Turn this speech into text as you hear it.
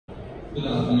Good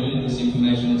afternoon. This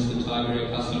information is for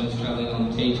Tigerair customers travelling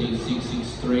on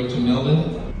TT663 to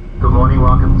Melbourne. Good morning,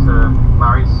 welcome to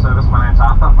Murray's service. My name's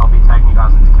Arthur. I'll be taking you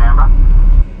guys into Canberra.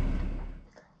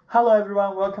 Hello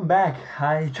everyone, welcome back.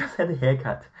 I just had a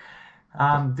haircut.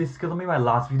 This is gonna be my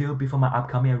last video before my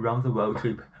upcoming around the world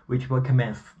trip, which will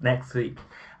commence next week.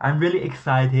 I'm really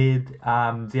excited.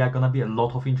 There are gonna be a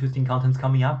lot of interesting contents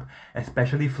coming up,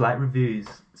 especially flight reviews.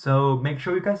 So make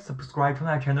sure you guys subscribe to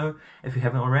my channel if you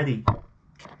haven't already.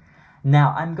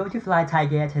 Now, I'm going to fly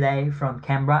Tigerair today from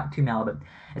Canberra to Melbourne.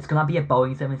 It's gonna be a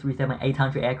Boeing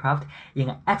 737-800 aircraft in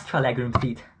an extra legroom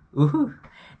seat. Woohoo!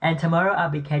 And tomorrow I'll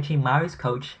be catching Murray's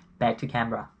coach back to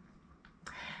Canberra.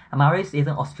 Murray's is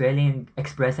an Australian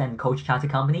express and coach charter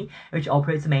company which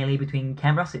operates mainly between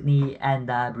Canberra, Sydney and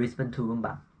Brisbane to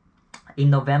Toowoomba.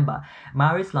 In November,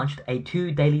 Murray's launched a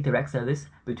 2 daily direct service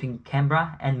between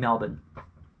Canberra and Melbourne.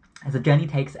 The journey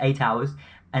takes 8 hours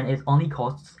and it only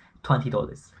costs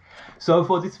 $20. So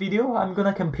for this video, I'm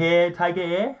gonna compare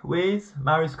Tigerair with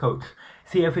Murray's coach.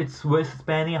 See if it's worth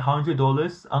spending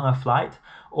 $100 on a flight,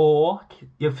 or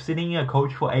if sitting in a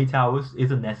coach for 8 hours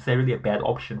isn't necessarily a bad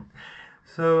option.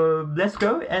 So let's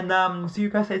go and see you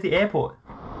guys at the airport.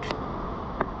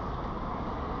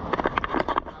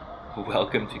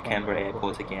 Welcome to Canberra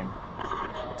Airport again.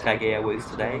 Tigerair Airways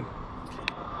today.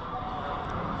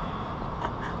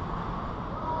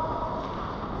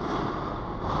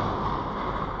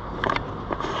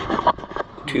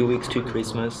 Two weeks to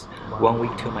Christmas, 1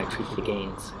 week to my trip to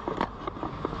Gaines.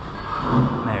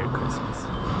 Merry Christmas.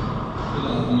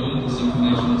 Good afternoon. This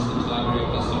information is for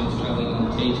Tigerair customers travelling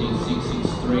on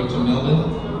TT663 to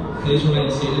Melbourne. Please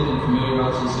remain seated and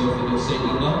familiarise yourself with your seat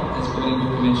number as boarding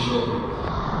will commence shortly.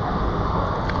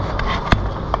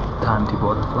 Time to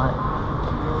board the flight.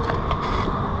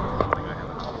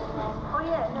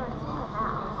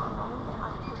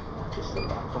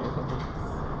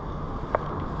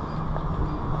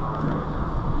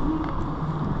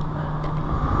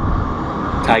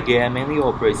 Tigerair mainly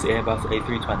operates Airbus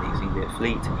A320s in their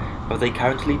fleet, but they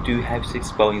currently do have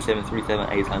 6 Boeing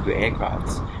 737-800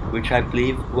 aircrafts, which I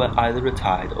believe were either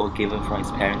retired or given from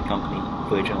its parent company,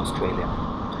 Virgin Australia.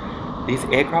 These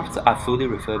aircrafts are fully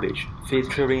refurbished,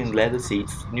 featuring leather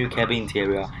seats, new cabin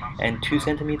interior, and 2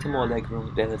 cm more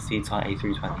legroom than the seats on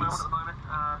A320s.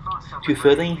 To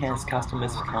further enhance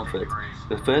customers' comfort,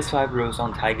 the first 5 rows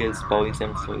on Tigerair's Boeing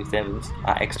 737s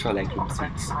are extra legroom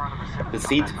seats. The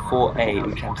seat 4A,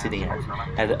 which I'm sitting at,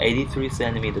 has an 83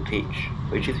 cm pitch,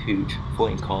 which is huge for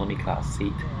an economy class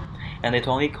seat, and it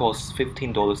only costs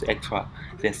 $15 extra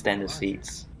than standard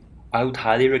seats. I would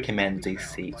highly recommend these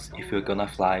seats if you're gonna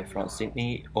fly from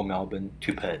Sydney or Melbourne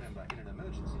to Perth.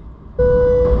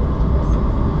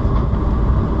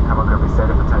 How about going to be set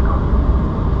up for takeoff?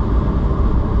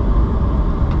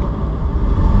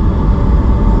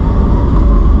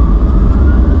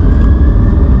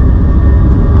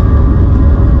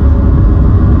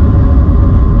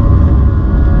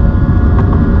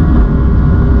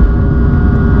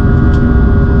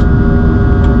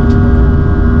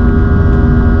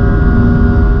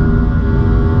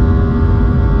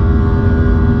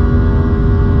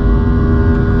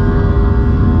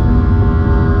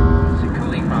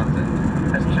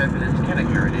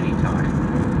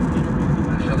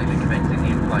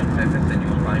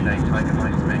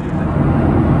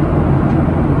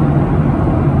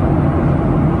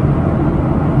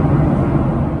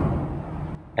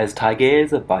 As Tigerair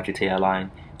is a budget airline,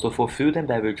 so for food and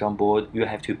beverage on board, you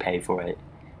have to pay for it.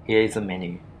 Here is the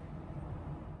menu.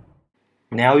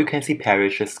 Now you can see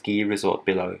Parrish, a ski resort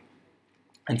below.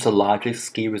 It's the largest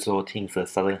ski resort in the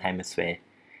Southern Hemisphere.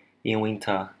 In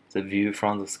winter, the view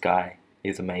from the sky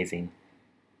is amazing.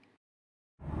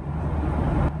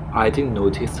 I didn't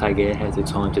notice Tigerair has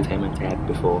its own entertainment app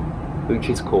before, which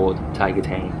is called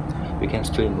Tigertain. You can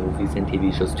stream movies and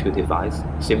TV shows to your device,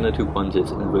 similar to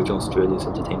Qantas and Virgin Australia's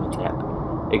entertainment app,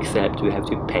 except you have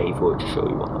to pay for each show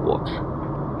you want to watch.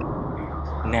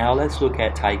 Now let's look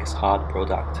at Tigerair's hard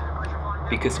product.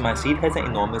 Because my seat has an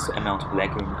enormous amount of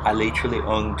legroom, I literally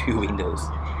own 2 windows.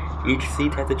 Each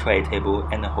seat has a tray table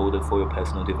and a holder for your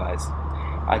personal device.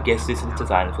 I guess this is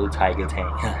designed for the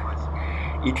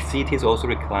Tigerair. Each seat is also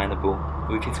reclinable,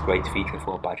 which is a great feature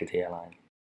for a budget airline.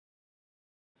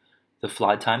 The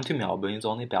flight time to Melbourne is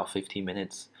only about 15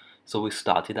 minutes, so we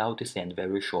started our descent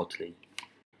very shortly.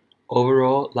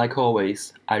 Overall, like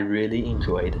always, I really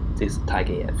enjoyed this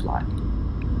Tigerair flight.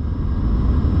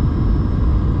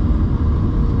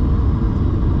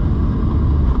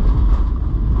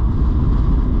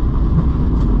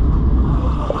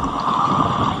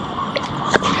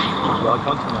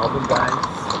 Welcome to Melbourne, guys.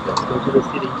 Let's go to the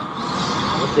city.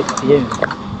 What's the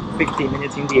experience? 15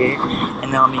 minutes in the air,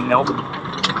 and now I'm in Melbourne.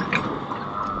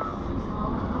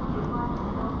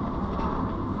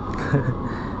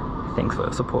 Thanks for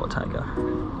your support, Tiger.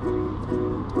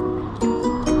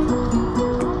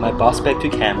 My bus back to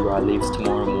Canberra leaves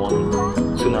tomorrow morning,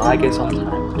 so now I get some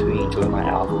time to enjoy my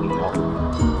album in Melbourne.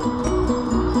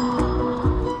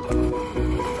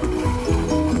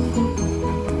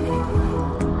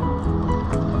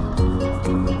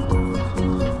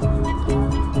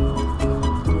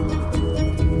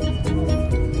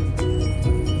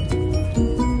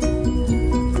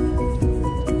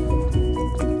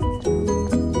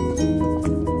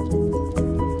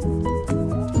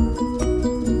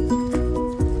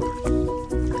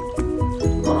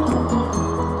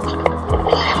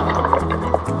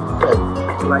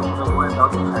 Like the one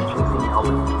about the actually seeing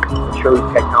Melbourne. It shows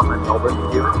check out my Melbourne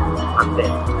view. I'm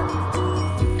there.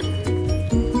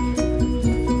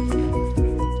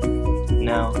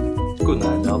 Now, good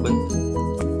night, Melbourne.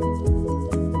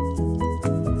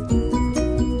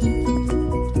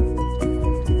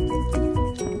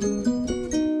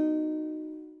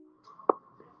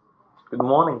 Good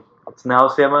morning. It's now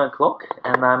 7 o'clock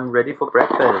and I'm ready for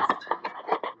breakfast.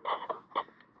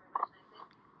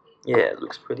 Yeah, it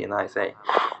looks pretty nice, eh?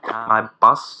 My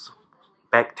bus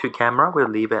back to Canberra will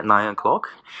leave at 9 o'clock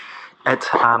at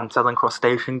Southern Cross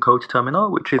Station Coach Terminal,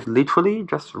 which is literally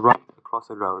just right across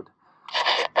the road.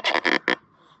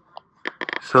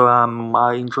 So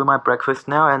I enjoy my breakfast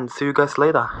now and see you guys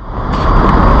later. Good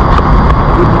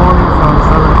morning from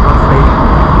Southern Cross Station.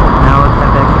 Now let's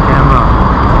head back to Canberra.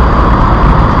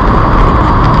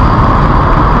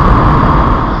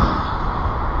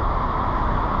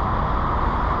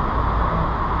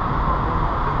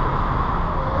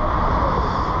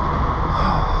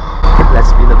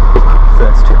 Let's be the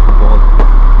first to board.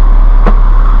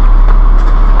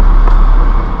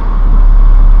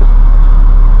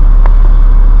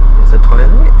 There's a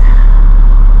toilet.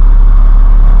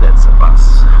 That's a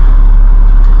bus.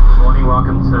 Good morning,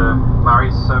 welcome to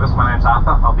Murray's service. My name's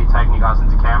Arthur. I'll be taking you guys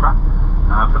into Canberra.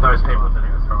 For those people that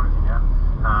didn't throw anything out.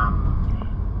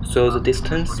 So the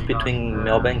distance between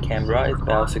Melbourne and Canberra is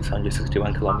about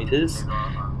 661 kilometers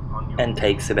and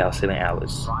takes about 7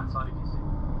 hours.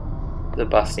 The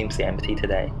bus seems empty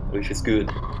today, which is good.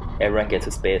 Everyone gets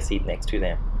a spare seat next to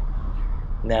them.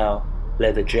 Now,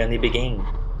 let the journey begin.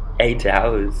 8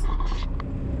 hours.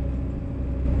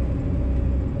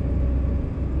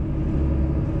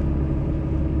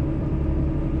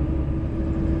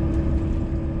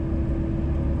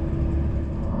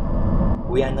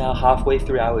 We are now halfway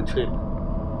through our trip.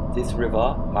 This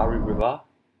river, Murray River,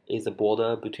 is the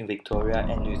border between Victoria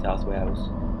and New South Wales.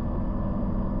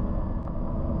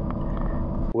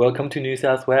 Welcome to New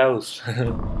South Wales. And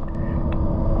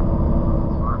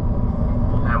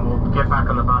we'll get back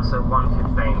on the bus at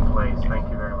 1:15, please. Thank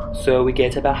you very much. So we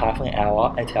get about half an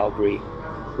hour at Albury.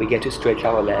 We get to stretch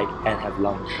our leg and have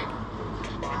lunch.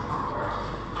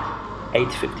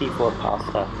 $8.50 for a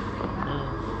pasta.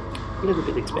 A little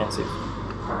bit expensive.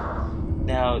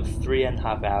 Now it's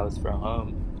 3.5 hours from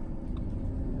home.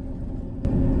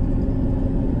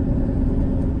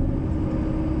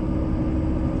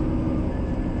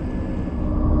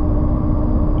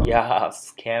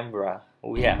 Yes, Canberra.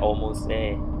 We are almost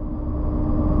there.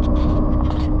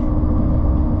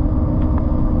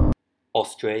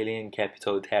 Australian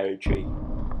Capital Territory.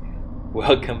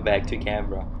 Welcome back to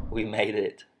Canberra. We made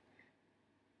it.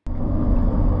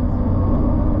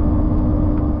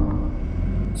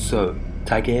 So,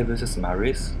 Tigerair versus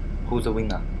Murray's, who's the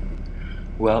winner?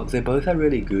 Well, they both are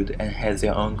really good and has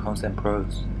their own cons and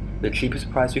pros. The cheapest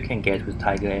price you can get with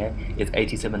Tigerair is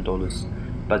 $87,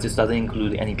 but this doesn't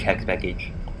include any checked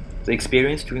baggage. The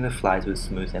experience during the flight was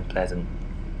smooth and pleasant.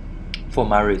 For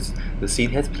Murray's, the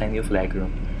seat has plenty of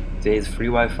legroom. There is free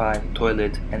Wi-Fi,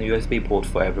 toilet and USB port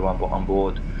for everyone on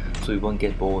board, so you won't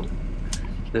get bored.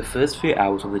 The first few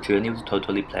hours of the journey was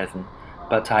totally pleasant,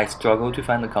 but I struggled to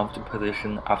find a comfortable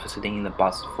position after sitting in the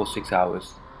bus for 6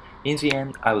 hours. In the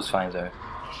end, I was fine though.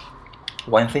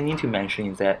 One thing to mention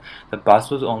is that the bus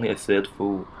was only a third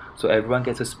full, so everyone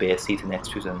gets a spare seat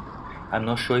next to them. I'm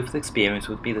not sure if the experience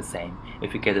would be the same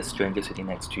if you get a stranger sitting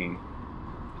next to you.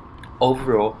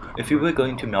 Overall, if you were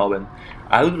going to Melbourne,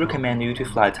 I would recommend you to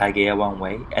fly Tigerair one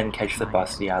way and catch the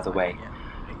bus the other way.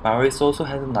 Murray's also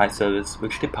has a night service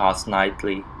which departs night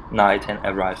and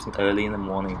arrives early in the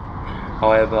morning.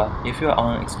 However, if you are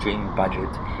on an extreme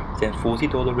budget, then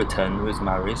 $40 return with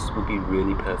Murray's would be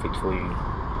really perfect for you.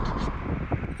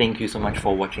 Thank you so much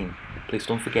for watching. Please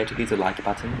don't forget to hit the like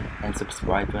button and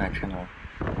subscribe to our channel.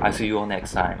 I'll see you all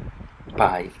next time.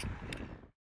 Bye.